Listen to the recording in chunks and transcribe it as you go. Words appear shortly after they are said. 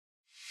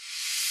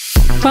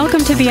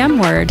Welcome to the M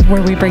Word,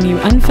 where we bring you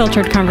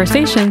unfiltered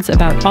conversations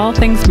about all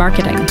things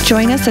marketing.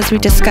 Join us as we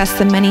discuss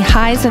the many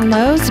highs and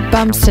lows,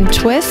 bumps and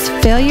twists,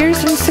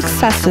 failures and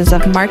successes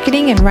of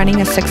marketing and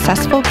running a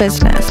successful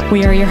business.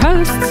 We are your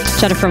hosts,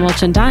 Jennifer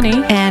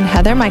Mulchandani and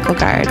Heather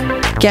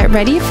Myklegard. Get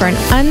ready for an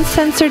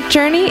uncensored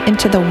journey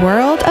into the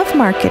world of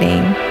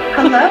marketing.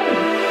 Hello,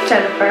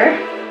 Jennifer.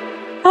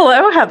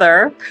 Hello,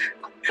 Heather.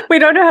 We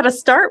don't know how to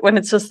start when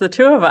it's just the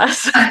two of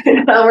us. I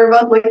know, we're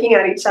both looking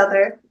at each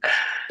other.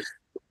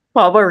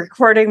 Well, we're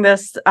recording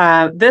this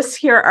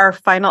here, our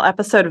final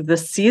episode of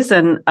this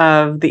season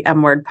of the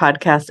M Word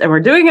podcast, and we're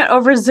doing it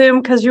over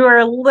Zoom because you are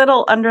a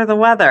little under the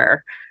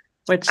weather,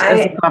 which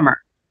is a bummer.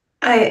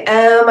 I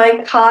am.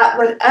 I caught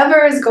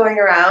whatever is going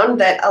around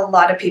that a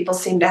lot of people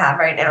seem to have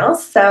right now.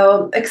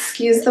 So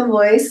excuse the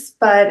voice,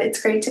 but it's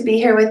great to be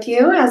here with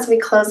you as we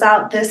close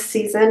out this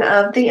season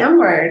of the M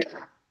Word.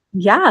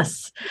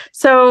 Yes.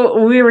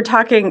 So we were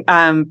talking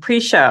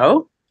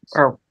pre-show,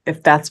 or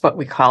if that's what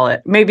we call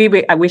it. Maybe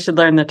we should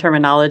learn the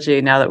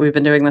terminology now that we've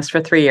been doing this for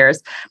 3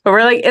 years. But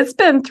we're like, it's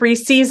been 3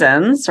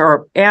 seasons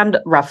and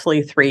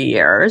roughly 3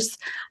 years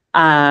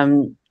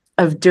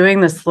of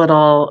doing this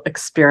little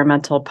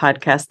experimental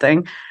podcast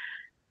thing.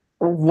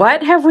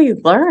 What have we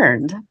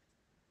learned?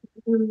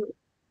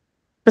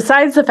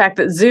 Besides the fact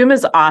that Zoom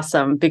is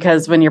awesome,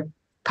 because when your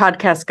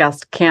podcast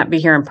guest can't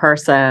be here in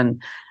person,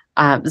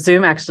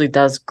 Zoom actually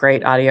does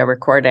great audio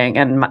recording.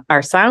 And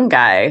our sound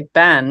guy,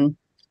 Ben,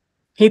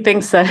 he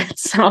thinks that it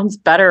sounds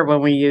better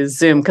when we use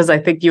Zoom, because I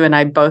think you and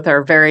I both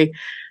are very,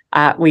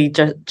 we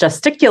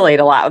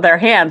gesticulate a lot with our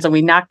hands and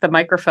we knock the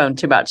microphone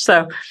too much.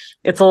 So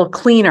it's a little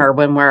cleaner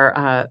when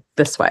we're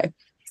this way.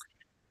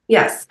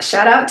 Yes.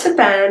 Shout out to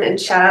Ben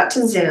and shout out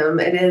to Zoom.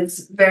 It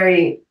is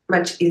very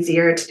much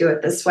easier to do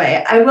it this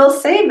way. I will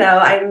say, though,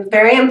 I'm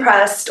very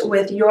impressed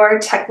with your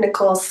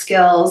technical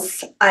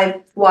skills.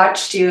 I've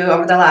watched you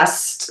over the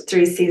last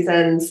 3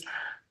 seasons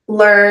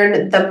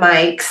learn the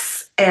mics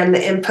and the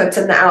inputs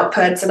and the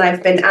outputs, and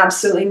I've been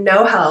absolutely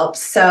no help.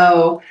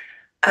 So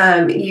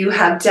you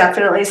have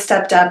definitely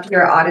stepped up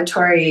your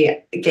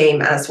auditory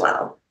game as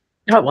well.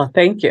 Oh, well,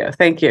 thank you.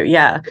 Thank you.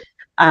 Yeah.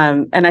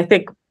 And I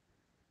think,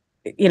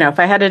 if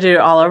I had to do it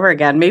all over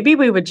again, maybe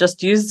we would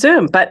just use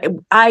Zoom. But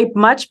I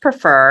much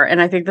prefer,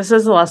 and I think this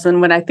is a lesson,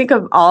 when I think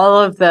of all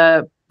of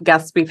the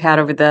guests we've had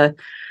over the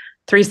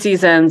 3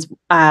 seasons,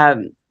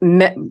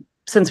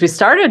 since we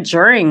started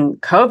during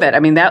COVID, I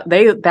mean,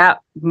 that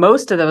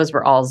most of those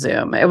were all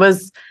Zoom. It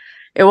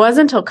wasn't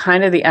until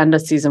kind of the end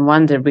of season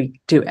 1 did we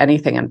do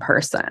anything in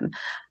person.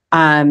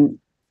 And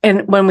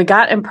when we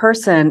got in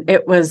person,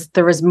 there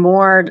was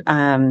more,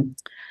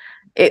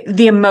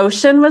 the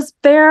emotion was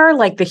there,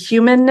 like the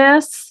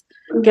humanness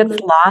gets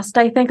lost,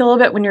 I think, a little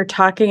bit when you're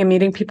talking and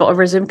meeting people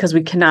over Zoom, because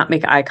we cannot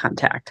make eye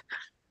contact.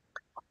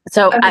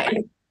 So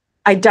okay.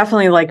 I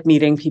definitely like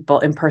meeting people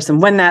in person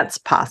when that's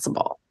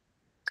possible.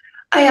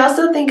 I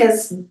also think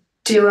as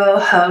duo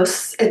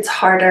hosts, it's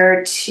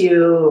harder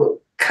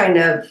to kind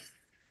of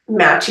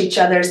match each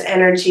other's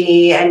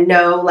energy and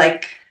know,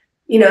 like,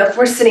 if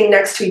we're sitting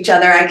next to each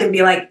other, I can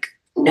be like,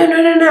 no,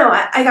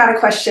 I got a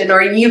question,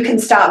 or you can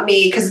stop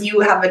me because you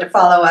have a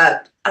follow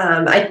up.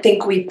 I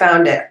think we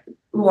found it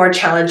more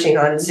challenging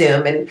on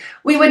Zoom, and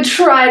we would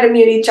try to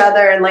mute each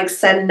other and like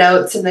send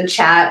notes in the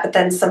chat, but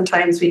then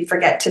sometimes we'd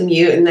forget to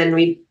mute and then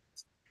we'd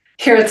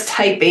hear us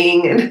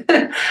typing.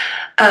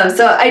 And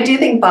so I do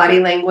think body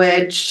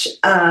language,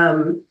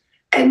 and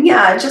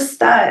yeah, just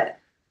that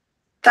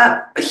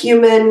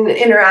human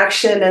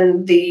interaction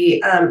and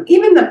the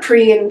even the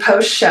pre and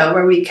post show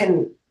where we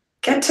can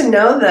get to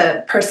know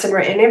the person we're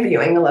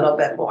interviewing a little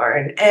bit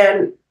more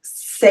and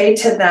say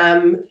to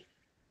them,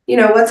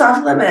 what's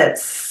off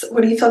limits?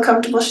 What do you feel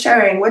comfortable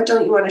sharing? What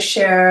don't you want to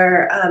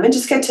share? And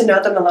just get to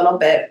know them a little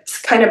bit.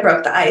 It's kind of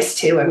broke the ice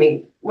too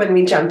when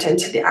we jumped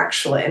into the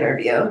actual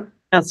interview.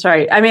 That's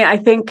right. I mean, I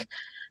think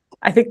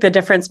the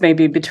difference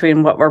maybe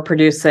between what we're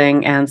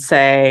producing and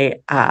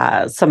say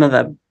some of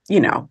the,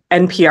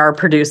 NPR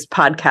produced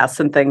podcasts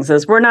and things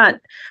is we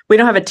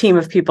don't have a team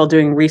of people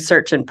doing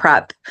research and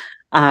prep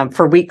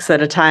for weeks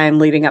at a time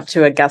leading up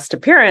to a guest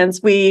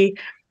appearance. We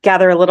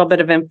gather a little bit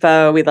of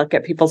info. We look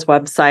at people's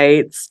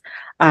websites.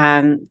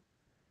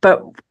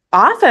 But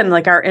often,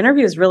 like, our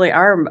interviews really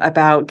are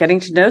about getting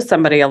to know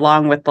somebody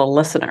along with the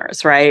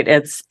listeners, right?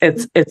 It's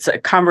a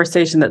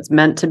conversation that's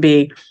meant to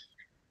be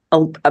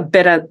a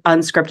bit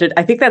unscripted.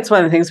 I think that's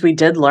one of the things we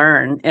did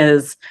learn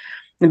is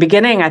in the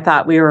beginning, I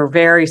thought we were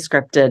very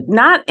scripted,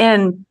 not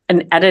in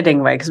an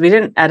editing way, because we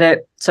didn't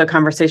edit so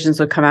conversations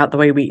would come out the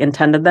way we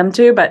intended them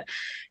to, but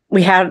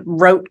we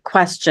wrote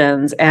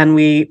questions and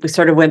we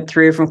sort of went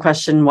through from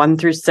question 1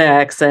 through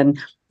 6 and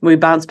we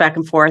bounced back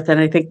and forth. And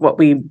I think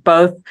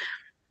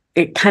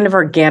it kind of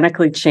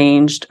organically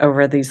changed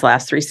over these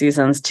last 3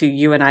 seasons to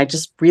you and I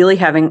just really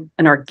having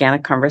an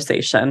organic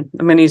conversation.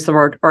 I'm going to use the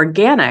word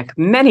organic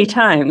many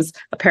times,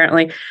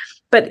 apparently,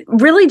 but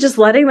really just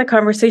letting the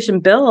conversation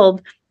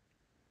build.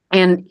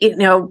 And,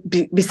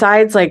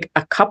 besides like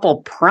a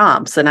couple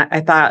prompts, and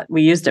I thought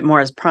we used it more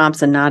as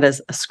prompts and not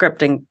as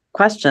scripting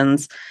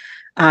questions,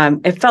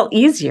 it felt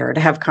easier to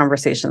have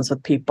conversations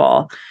with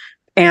people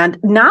and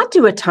not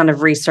do a ton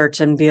of research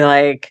and be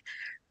like,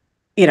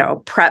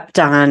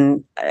 prepped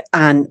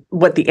on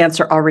what the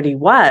answer already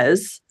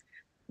was.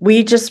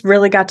 We just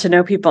really got to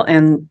know people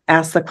and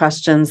ask the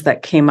questions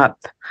that came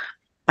up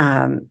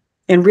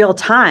in real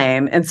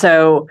time. And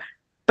so,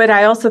 but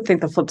I also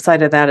think the flip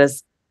side of that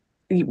is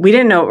we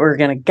didn't know what we were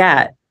going to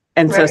get.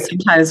 And so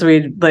sometimes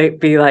we'd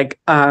be like,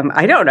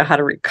 I don't know how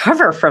to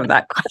recover from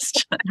that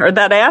question or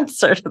that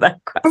answer to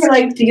that question. Or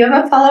like, do you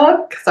have a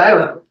follow-up? Because I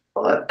don't have a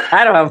follow-up.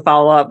 I don't have a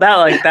follow-up.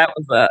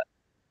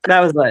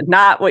 That was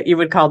not what you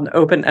would call an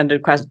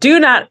open-ended question. Do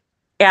not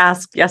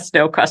ask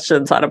yes/no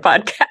questions on a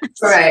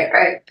podcast.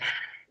 Right.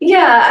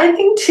 Yeah, I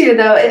think too,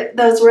 though,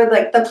 those were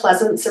like the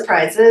pleasant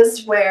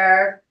surprises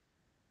where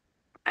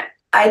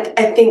I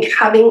think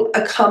having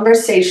a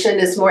conversation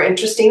is more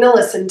interesting to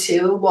listen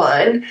to,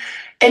 one.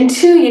 And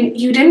two,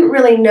 you didn't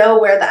really know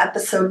where the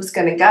episode was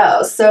going to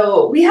go.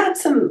 So we had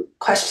some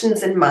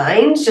questions in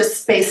mind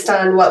just based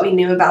on what we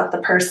knew about the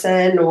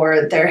person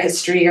or their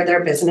history or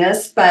their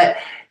business. But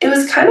it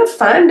was kind of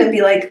fun to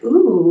be like,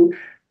 ooh,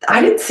 I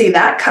didn't see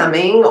that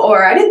coming,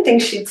 or I didn't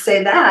think she'd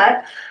say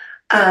that.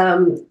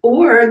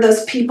 Or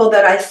those people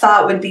that I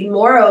thought would be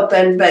more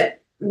open,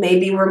 but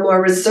maybe were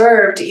more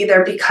reserved,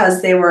 either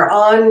because they were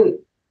on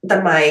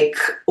the mic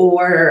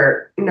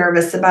or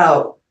nervous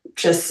about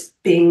just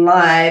being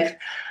live.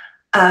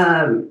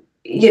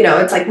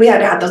 It's like we had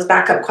to have those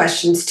backup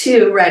questions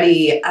too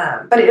ready.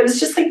 But it was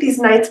just like these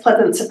nice,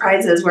 pleasant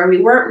surprises where we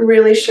weren't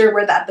really sure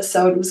where the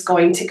episode was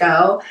going to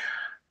go.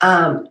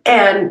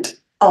 And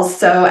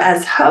also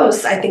as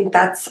hosts, I think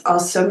that's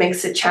also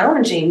makes it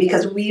challenging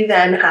because we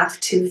then have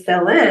to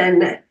fill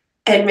in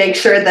and make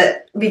sure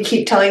that we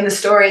keep telling the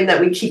story and that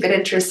we keep it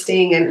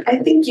interesting. And I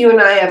think you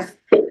and I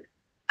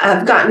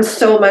have gotten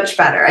so much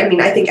better. I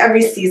mean, I think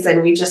every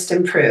season we just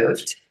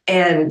improved.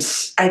 And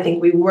I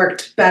think we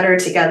worked better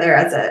together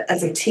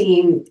as a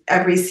team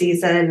every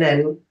season.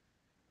 And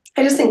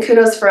I just think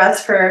kudos for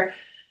us for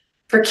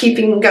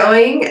keeping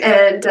going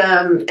and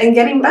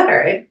getting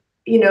better.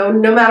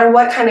 No matter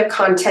what kind of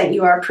content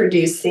you are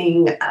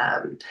producing,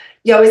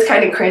 you always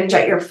kind of cringe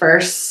at your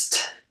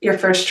first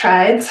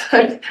tries.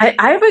 I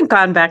haven't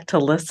gone back to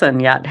listen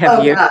yet.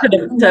 Have you? God,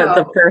 to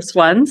the first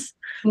ones?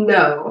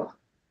 No.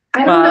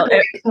 I don't know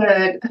if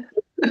I could.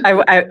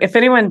 If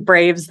anyone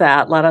braves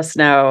that, let us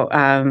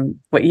know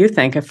what you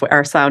think, if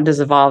our sound has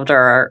evolved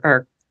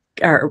or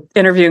our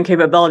interviewing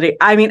capability.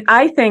 I mean,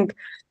 I think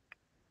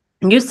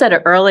you said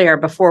it earlier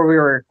before we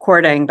were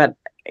recording, but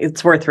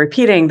it's worth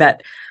repeating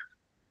that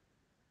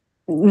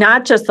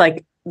not just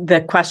like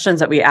the questions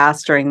that we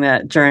asked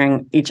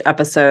during each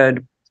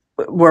episode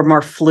were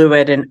more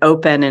fluid and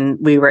open, and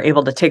we were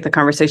able to take the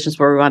conversations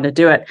where we wanted to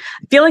do it.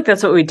 I feel like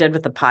that's what we did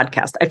with the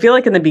podcast. I feel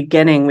like in the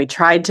beginning, we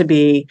tried to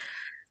be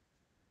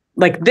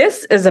like,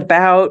 this is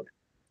about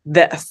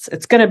this.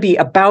 It's going to be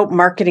about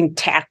marketing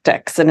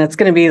tactics, and it's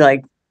going to be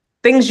like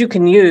things you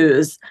can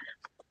use.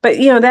 But,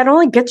 that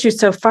only gets you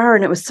so far,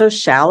 and it was so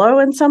shallow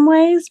in some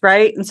ways,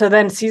 right? And so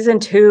then season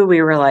 2,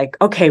 we were like,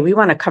 okay, we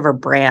want to cover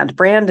brand.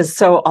 Brand is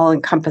so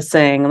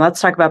all-encompassing.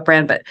 Let's talk about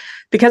brand. But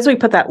because we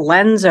put that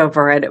lens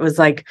over it, it was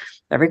like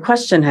every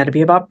question had to be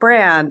about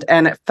brand.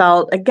 And it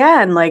felt,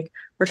 again, like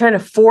we're trying to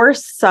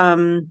force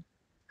some,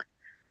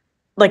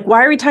 like,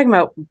 why are we talking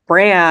about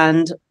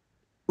brand?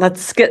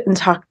 Let's get and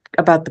talk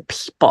about the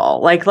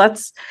people.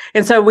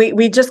 And so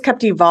we just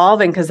kept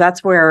evolving because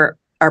that's where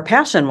our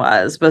passion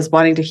was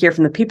wanting to hear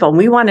from the people. And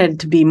we wanted it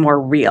to be more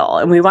real.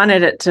 And we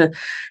wanted it to,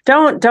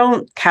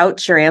 don't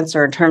couch your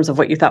answer in terms of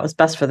what you thought was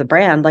best for the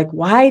brand. Like,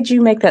 why did you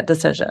make that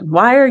decision?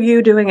 Why are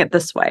you doing it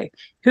this way?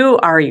 Who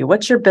are you?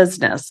 What's your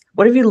business?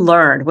 What have you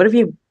learned? What have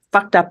you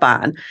fucked up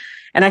on?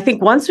 And I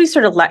think once we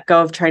sort of let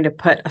go of trying to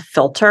put a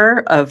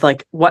filter of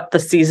like what the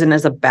season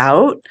is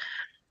about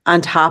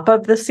on top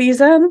of the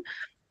season,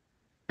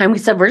 and we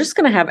said, we're just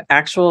going to have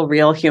actual,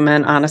 real,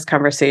 human, honest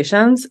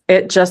conversations.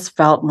 It just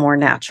felt more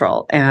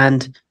natural.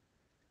 And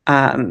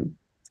I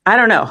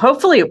don't know,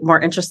 hopefully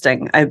more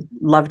interesting. I'd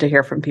love to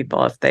hear from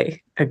people if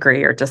they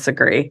agree or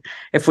disagree,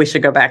 if we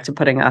should go back to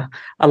putting a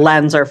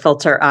lens or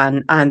filter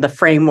on the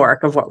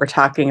framework of what we're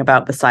talking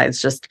about besides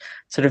just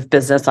sort of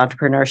business,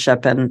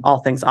 entrepreneurship, and all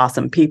things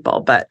awesome people.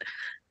 But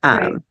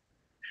Right.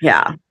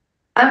 Yeah.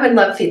 I would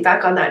love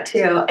feedback on that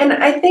too. And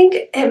I think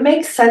it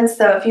makes sense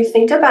though, if you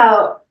think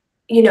about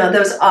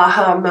those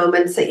aha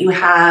moments that you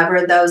have,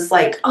 or those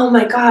like, oh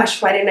my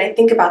gosh, why didn't I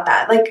think about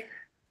that? Like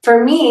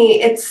for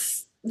me,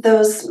 it's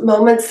those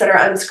moments that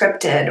are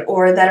unscripted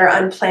or that are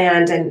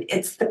unplanned. And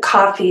it's the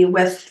coffee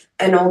with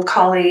an old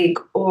colleague,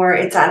 or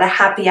it's at a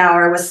happy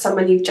hour with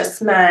someone you've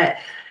just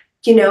met.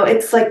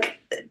 It's like,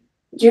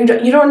 you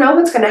don't know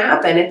what's going to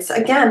happen. It's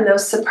again,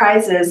 those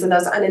surprises and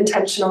those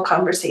unintentional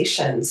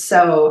conversations.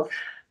 So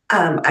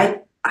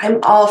I'm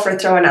all for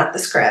throwing out the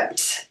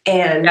script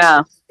and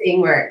seeing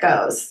where it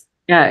goes.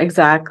 Yeah,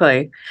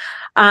 exactly.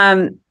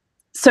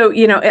 So,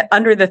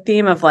 under the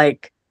theme of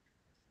like,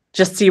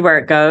 just see where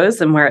it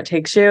goes and where it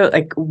takes you,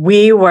 like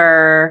we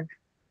were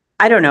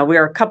I don't know, we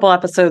were a couple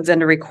episodes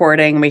into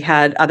recording. We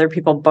had other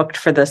people booked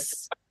for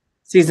this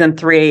season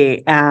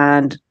 3,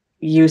 and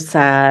you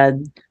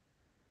said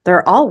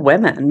they're all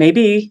women.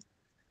 Maybe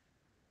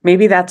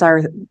that's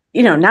our,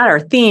 not our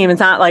theme. It's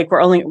not like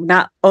we're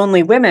not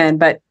only women,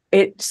 but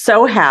it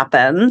so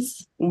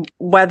happens and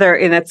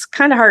it's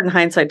kind of hard in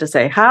hindsight to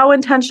say how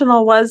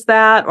intentional was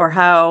that, or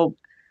how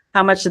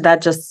much did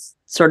that just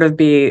sort of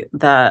be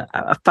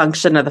a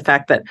function of the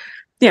fact that,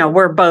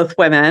 we're both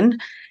women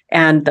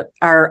and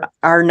our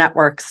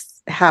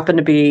networks happen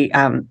to be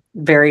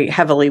very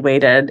heavily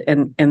weighted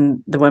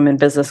in the women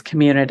business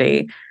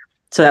community.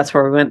 So that's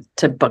where we went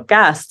to book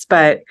guests.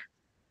 But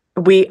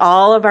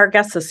all of our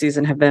guests this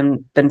season have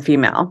been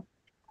female.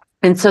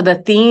 And so the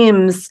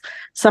themes,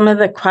 some of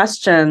the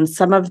questions,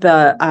 some of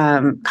the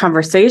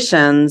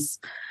conversations,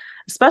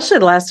 especially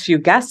the last few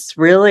guests,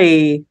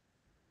 really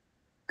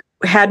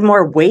had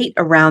more weight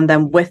around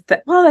them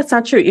well, that's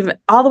not true. Even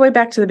all the way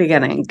back to the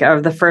beginning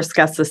of the first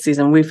guest this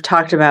season, we've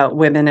talked about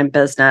women in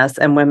business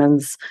and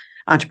women's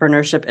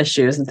entrepreneurship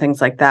issues and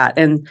things like that.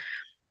 And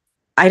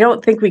I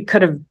don't think we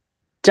could have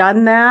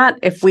done that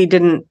if we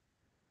didn't.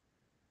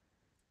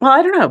 Well,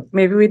 I don't know.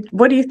 Maybe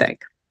what do you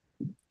think?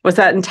 Was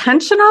that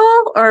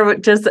intentional, or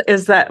was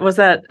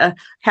that a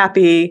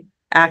happy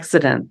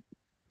accident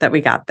that we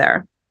got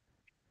there?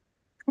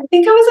 I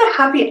think it was a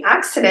happy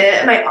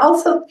accident. And I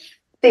also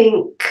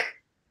think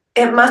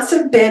it must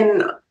have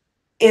been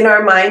in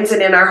our minds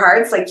and in our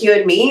hearts, like you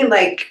and me.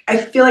 Like, I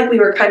feel like we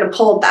were kind of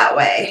pulled that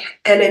way,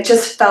 and it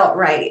just felt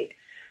right.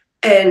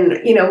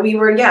 And, we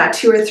were,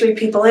 2 or 3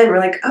 people in. We're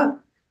like, oh,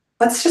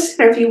 let's just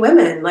interview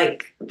women.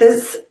 Like,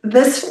 this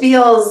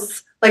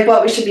feels like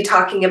what we should be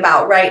talking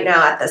about right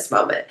now at this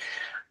moment.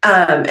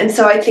 And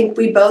so I think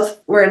we both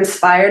were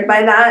inspired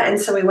by that. And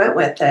so we went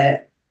with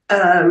it.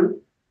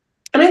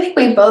 And I think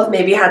we both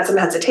maybe had some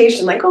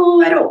hesitation, like,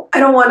 oh, I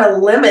don't want to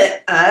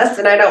limit us,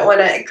 and I don't want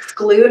to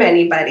exclude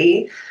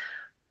anybody.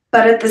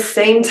 But at the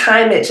same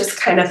time, it just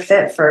kind of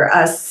fit for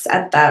us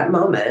at that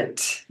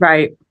moment.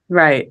 Right.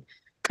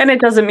 And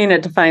it doesn't mean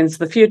it defines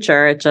the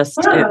future. It just,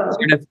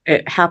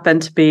 it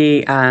happened to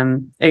be,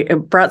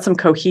 it brought some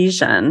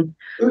cohesion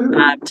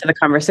to the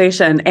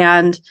conversation.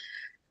 And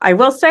I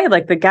will say,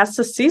 like, the guests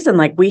this season,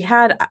 like, we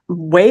had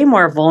way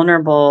more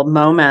vulnerable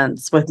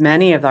moments with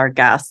many of our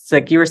guests.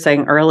 Like you were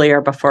saying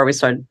earlier before we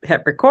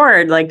hit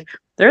record, like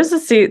there was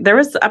an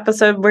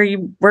episode where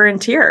you were in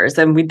tears,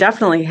 and we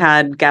definitely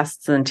had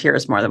guests in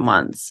tears more than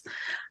once.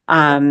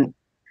 I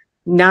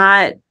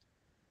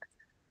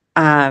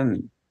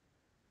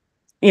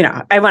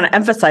want to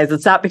emphasize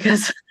it's not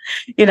because,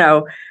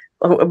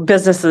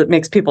 business that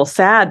makes people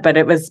sad, but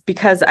it was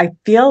because I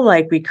feel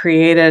like we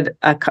created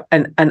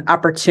an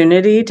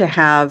opportunity to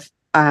have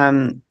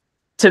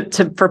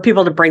for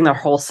people to bring their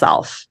whole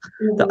self,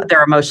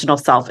 their emotional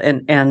self,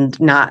 and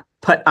not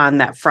put on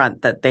that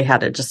front that they had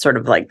to just sort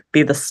of like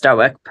be the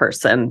stoic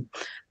person,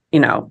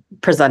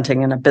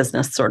 presenting in a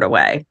business sort of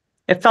way.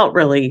 It felt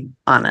really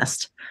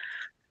honest.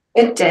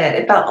 It did.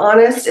 It felt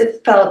honest.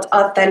 It felt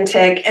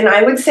authentic. And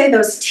I would say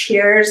those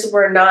tears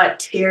were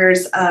not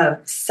tears of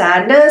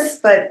sadness,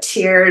 but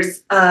tears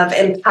of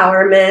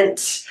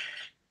empowerment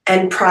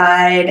and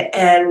pride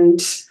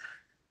and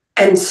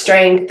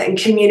strength and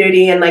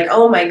community. And like,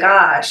 oh my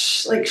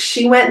gosh, like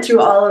she went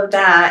through all of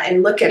that,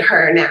 and look at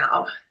her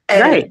now.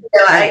 And right.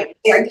 I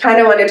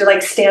kind of wanted to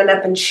like stand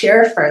up and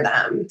cheer for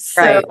them.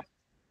 So right.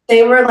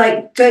 They were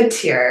like good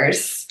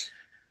tears.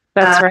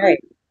 That's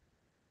right.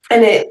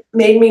 And it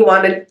made me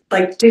want to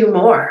like do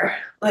more.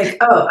 Like,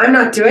 oh, I'm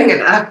not doing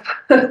enough.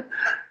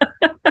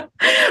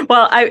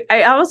 Well,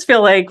 I almost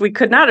feel like we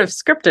could not have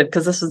scripted,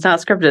 because this was not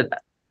scripted,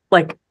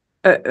 like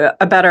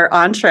a better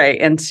entree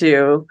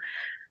into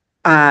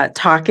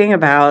talking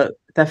about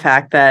the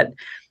fact that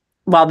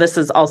while this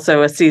is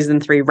also a season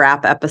 3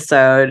 wrap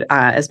episode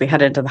as we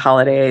head into the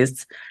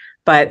holidays,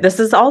 but this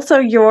is also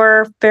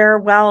your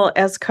farewell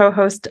as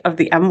co-host of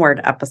the M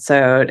Word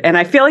episode. And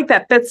I feel like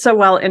that fits so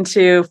well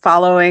into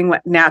following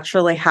what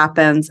naturally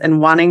happens and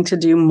wanting to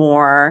do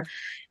more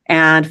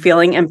and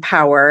feeling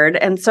empowered.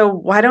 And so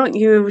why don't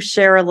you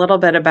share a little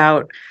bit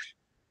about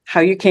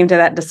how you came to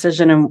that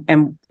decision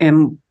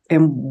and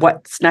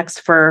what's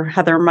next for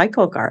Heather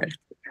Myklegard?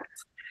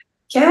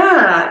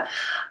 Yeah.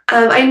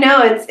 I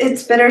know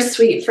it's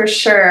bittersweet for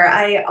sure.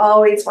 I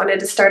always wanted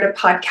to start a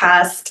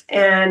podcast,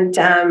 and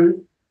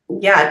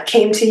it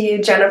came to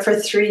you, Jennifer,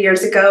 3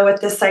 years ago with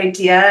this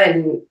idea,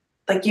 and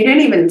like you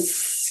didn't even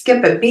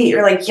skip a beat.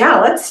 You're like, yeah,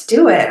 let's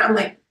do it. I'm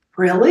like,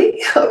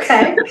 really?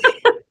 Okay.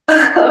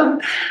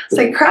 It's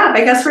like, crap,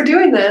 I guess we're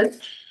doing this.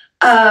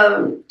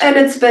 And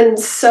it's been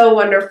so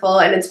wonderful,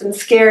 and it's been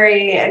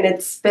scary, and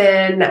it's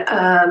been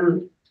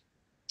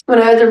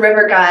when I was a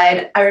river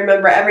guide, I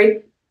remember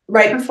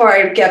right before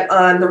I'd get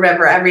on the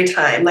river every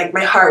time, like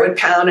my heart would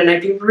pound and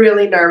I'd be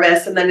really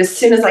nervous. And then as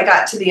soon as I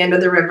got to the end of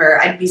the river,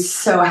 I'd be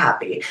so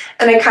happy.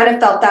 And I kind of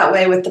felt that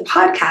way with the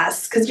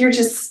podcast, because you're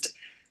just,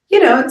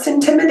 it's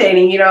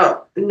intimidating. You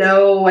don't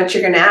know what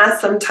you're going to ask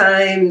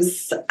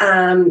sometimes.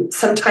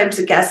 Sometimes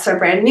the guests are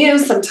brand new.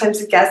 Sometimes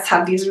the guests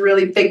have these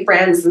really big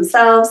brands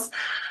themselves.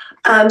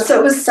 So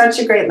it was such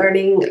a great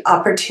learning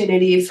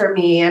opportunity for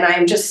me. And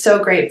I'm just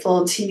so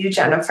grateful to you,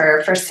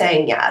 Jennifer, for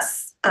saying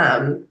yes.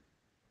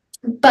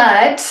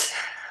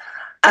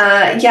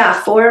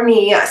 For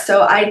me,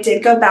 so I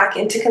did go back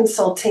into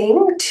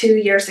consulting 2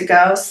 years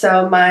ago.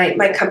 So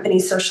my company,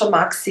 Social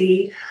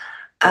Moxie,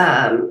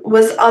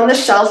 was on the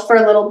shelf for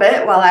a little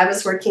bit while I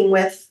was working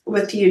with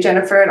you,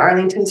 Jennifer, at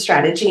Arlington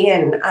Strategy.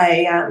 And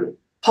I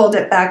pulled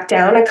it back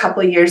down a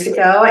couple of years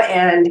ago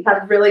and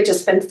have really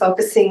just been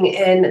focusing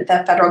in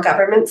the federal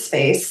government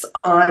space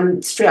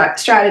on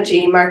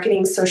strategy,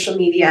 marketing, social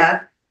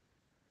media.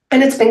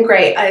 And it's been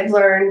great. I've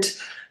learned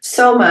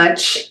so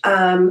much.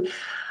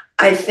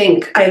 I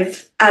think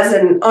as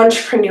an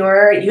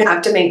entrepreneur, you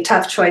have to make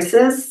tough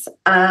choices.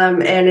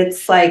 And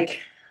it's like,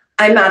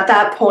 I'm at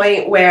that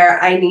point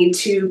where I need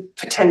to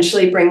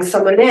potentially bring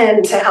someone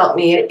in to help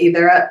me,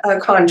 either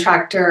a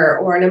contractor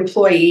or an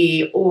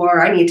employee,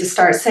 or I need to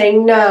start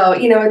saying no.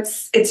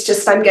 It's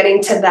just, I'm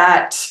getting to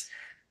that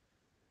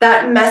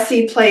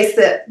messy place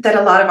that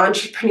a lot of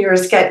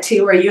entrepreneurs get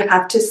to, where you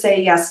have to say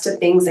yes to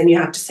things and you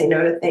have to say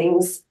no to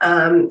things.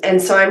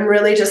 And so I'm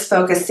really just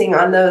focusing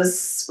on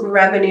those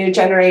revenue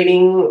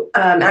generating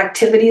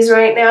activities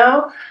right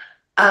now.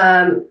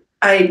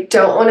 I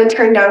don't want to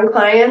turn down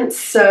clients.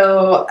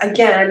 So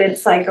again,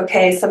 it's like,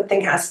 okay, something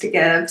has to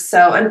give.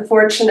 So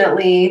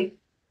unfortunately,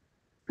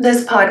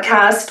 this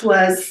podcast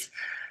was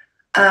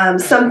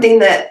something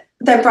that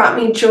brought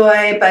me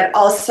joy, but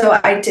also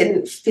I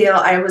didn't feel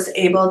I was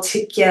able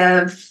to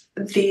give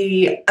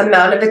the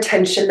amount of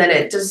attention that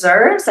it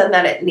deserves and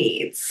that it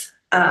needs.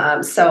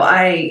 So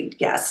I,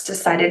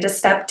 decided to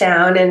step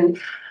down. And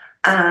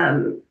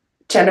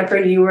Jennifer,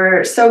 you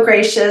were so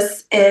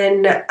gracious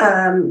in,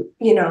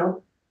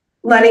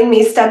 letting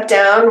me step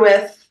down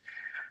with,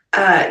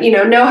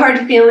 no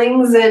hard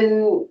feelings.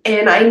 And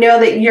I know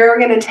that you're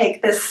going to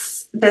take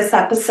this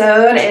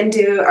episode and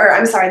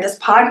this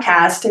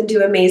podcast and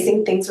do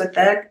amazing things with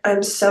it.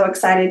 I'm so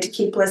excited to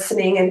keep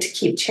listening and to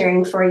keep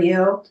cheering for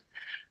you.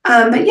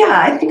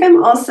 I think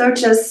I'm also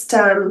just,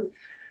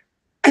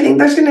 I think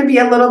there's going to be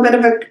a little bit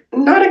of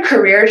not a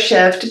career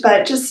shift,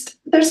 but just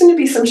there's going to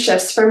be some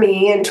shifts for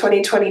me in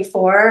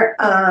 2024.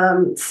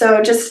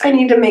 So just I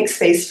need to make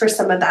space for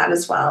some of that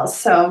as well.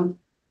 So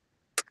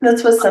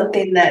this was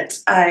something that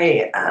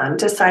I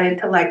decided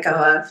to let go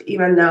of,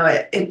 even though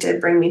it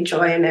did bring me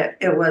joy and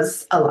it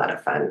was a lot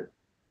of fun.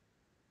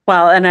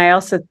 Well, and I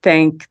also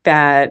think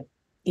that,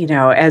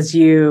 as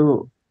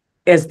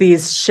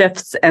these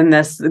shifts and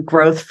this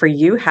growth for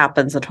you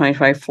happens in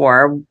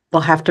 2024,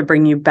 we'll have to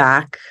bring you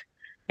back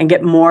and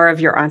get more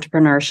of your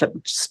entrepreneurship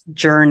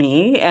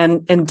journey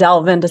and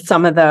delve into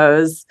some of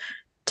those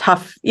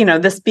tough,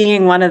 this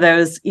being one of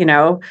those,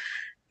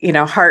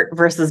 heart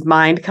versus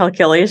mind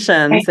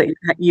calculations that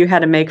you had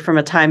to make from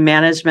a time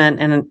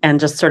management and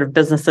just sort of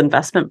business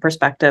investment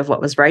perspective, what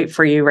was right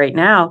for you right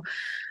now,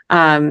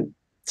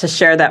 to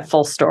share that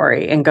full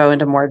story and go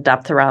into more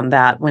depth around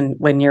that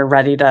when you're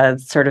ready to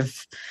sort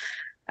of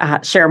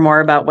share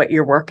more about what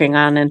you're working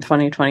on in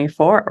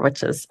 2024,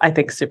 which is, I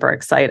think, super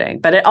exciting.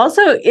 But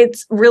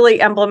it's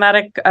really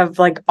emblematic of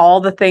like all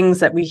the things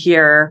that we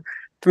hear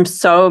from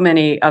so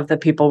many of the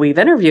people we've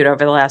interviewed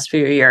over the last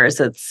few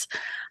years. It's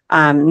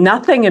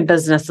nothing in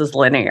business is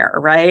linear,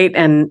 right?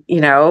 And,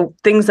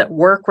 things that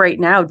work right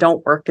now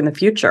don't work in the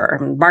future.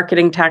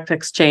 Marketing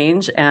tactics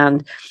change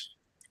and,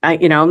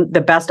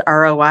 the best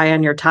ROI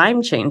on your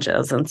time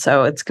changes. And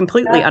so it's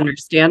completely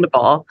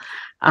understandable.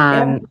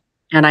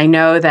 And I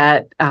know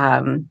that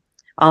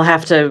I'll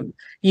have to,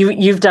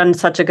 you've done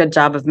such a good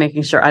job of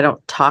making sure I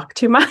don't talk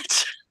too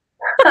much.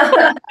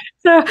 So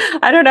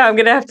I don't know, I'm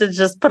going to have to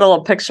just put a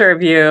little picture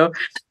of you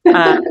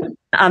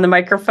on the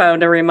microphone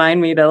to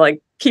remind me to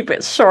like keep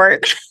it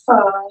short.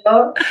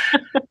 Oh,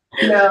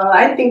 no,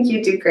 I think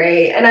you do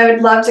great. And I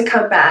would love to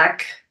come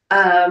back.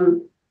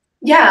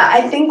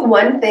 I think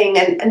one thing,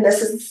 and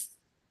this is,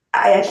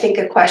 I think,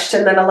 a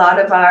question that a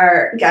lot of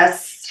our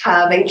guests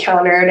have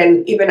encountered,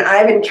 and even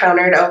I've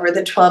encountered over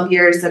the 12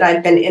 years that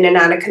I've been in and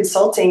out of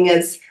consulting,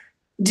 is,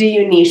 do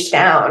you niche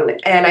down?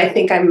 And I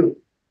think I'm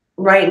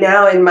right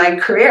now in my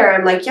career,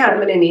 I'm like, I'm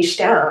going to niche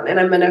down and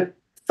I'm going to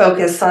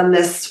focus on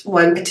this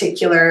one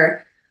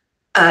particular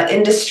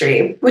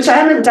industry, which I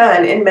haven't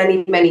done in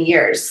many, many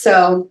years.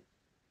 So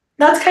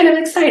that's kind of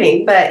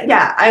exciting. But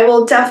I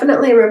will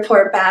definitely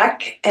report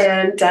back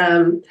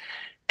and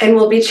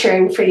we'll be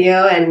cheering for you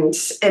and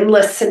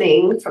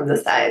listening from the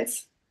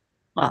sides.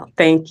 Well,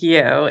 thank you.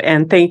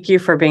 And thank you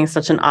for being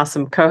such an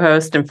awesome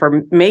co-host and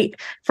for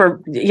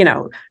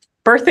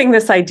birthing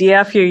this idea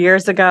a few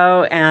years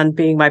ago and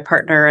being my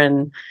partner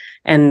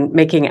and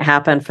making it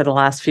happen for the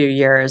last few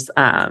years.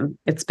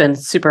 It's been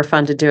super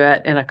fun to do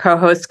it in a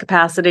co-host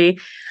capacity.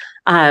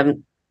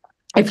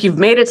 If you've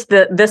made it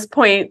to this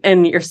point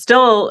and you're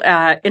still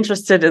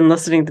interested in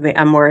listening to the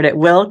M Word, it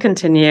will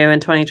continue in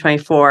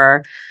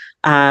 2024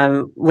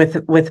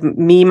 with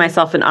me,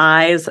 myself, and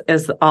I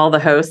as all the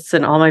hosts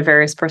and all my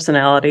various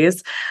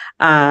personalities.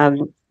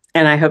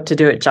 I hope to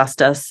do it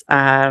justice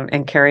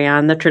and carry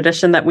on the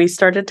tradition that we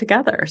started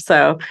together.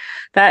 So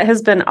that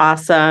has been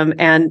awesome.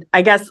 And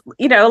I guess,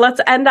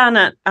 let's end on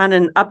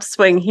an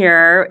upswing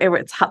here.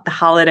 It's the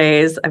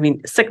holidays. I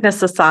mean,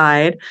 sickness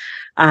aside,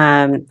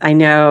 I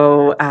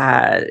know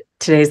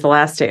today's the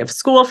last day of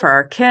school for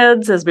our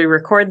kids as we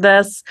record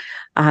this.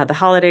 The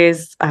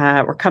holidays,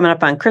 we're coming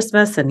up on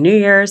Christmas and New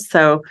Year's.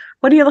 So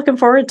what are you looking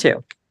forward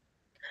to?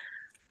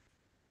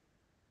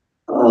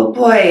 Oh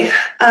boy.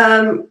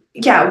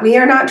 Yeah, we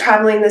are not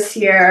traveling this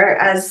year,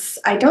 as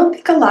I don't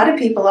think a lot of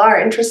people are,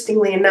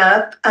 interestingly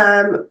enough.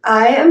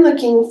 I am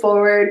looking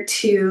forward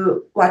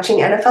to watching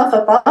NFL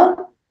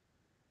football.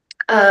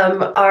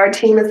 Our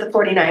team is the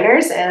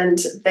 49ers, and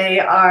they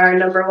are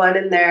number one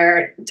in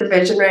their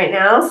division right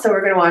now. So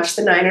we're going to watch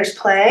the Niners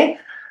play.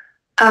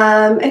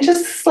 And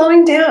just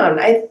slowing down.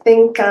 I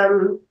think,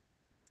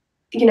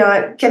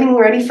 getting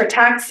ready for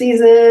tax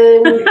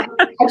season,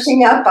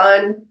 catching up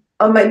on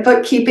my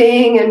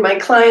bookkeeping and my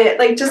client,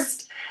 like just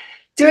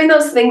doing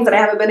those things that I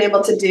haven't been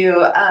able to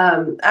do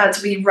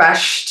as we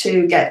rush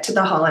to get to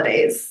the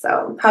holidays.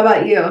 So how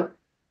about you?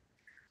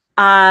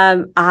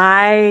 I'm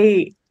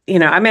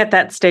at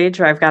that stage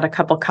where I've got a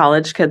couple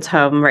college kids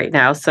home right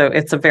now. So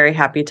it's a very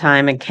happy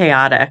time and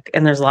chaotic,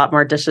 and there's a lot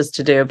more dishes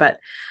to do. But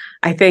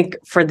I think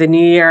for the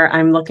new year,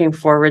 I'm looking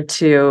forward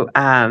to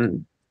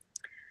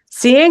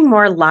seeing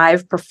more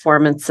live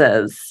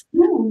performances.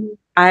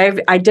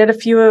 I did a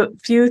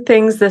few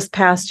things this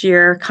past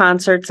year,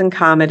 concerts and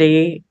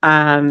comedy,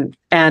 and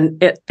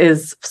it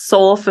is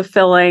soul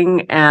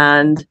fulfilling.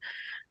 And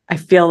I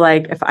feel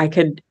like if I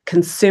could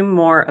consume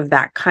more of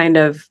that kind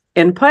of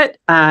input,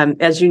 I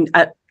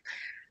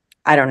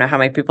don't know how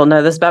many people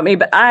know this about me,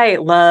 but I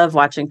love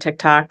watching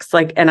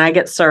TikToks, and I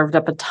get served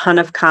up a ton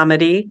of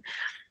comedy.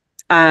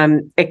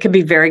 It could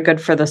be very good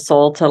for the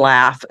soul to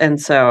laugh.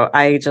 And so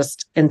I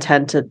just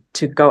intend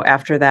to go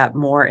after that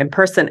more in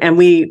person. And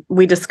we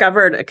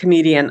discovered a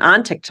comedian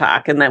on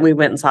TikTok, and then we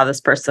went and saw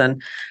this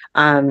person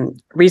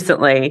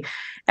recently.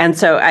 And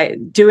so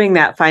doing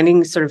that,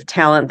 finding sort of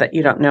talent that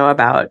you don't know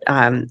about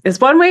is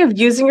one way of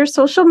using your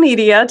social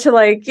media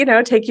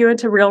to take you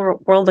into real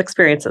world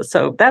experiences.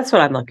 So that's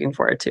what I'm looking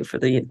forward to for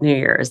the new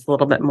year, is a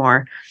little bit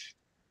more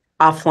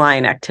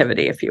offline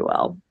activity, if you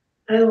will.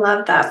 I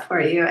love that for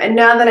you. And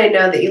now that I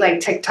know that you like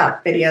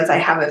TikTok videos, I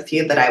have a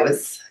few that I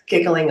was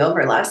giggling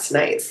over last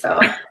night. So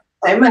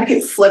I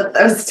might slip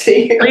those to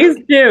you.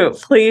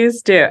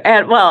 Please do.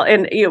 And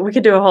we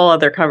could do a whole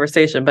other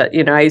conversation, but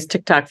I use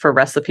TikTok for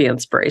recipe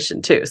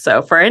inspiration too.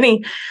 So for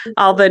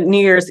all the New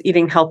Year's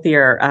eating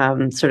healthier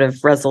sort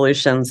of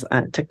resolutions,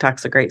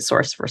 TikTok's a great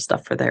source for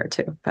stuff for there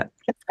too. But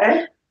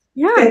okay.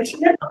 Yeah. Good to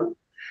know.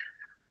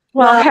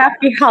 Well,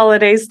 happy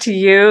holidays to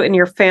you and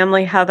your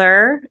family,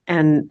 Heather.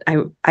 And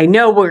I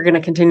know we're going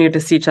to continue to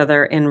see each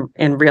other in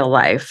real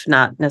life,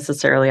 not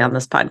necessarily on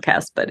this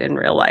podcast, but in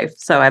real life.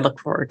 So I look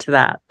forward to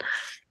that.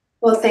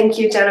 Well, thank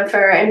you,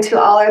 Jennifer. And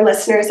to all our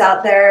listeners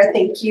out there,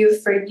 thank you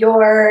for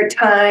your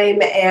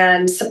time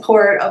and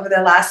support over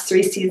the last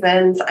 3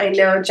 seasons. I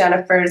know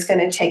Jennifer is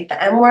going to take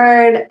the M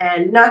word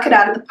and knock it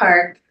out of the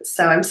park.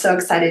 So I'm so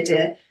excited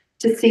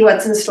to see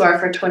what's in store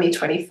for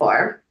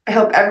 2024. I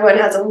hope everyone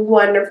has a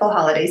wonderful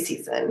holiday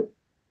season.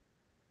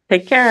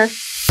 Take care.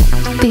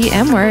 The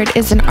M Word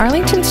is an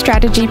Arlington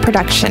Strategy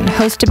production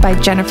hosted by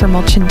Jennifer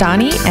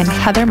Mulchandani and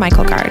Heather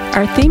Myklegard.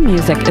 Our theme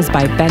music is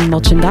by Ben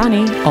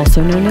Mulchandani,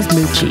 also known as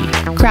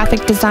Moochie.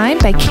 Graphic design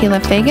by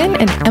Kayla Fagan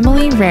and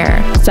Emily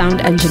Rare. Sound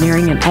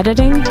engineering and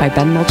editing by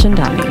Ben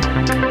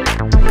Mulchandani.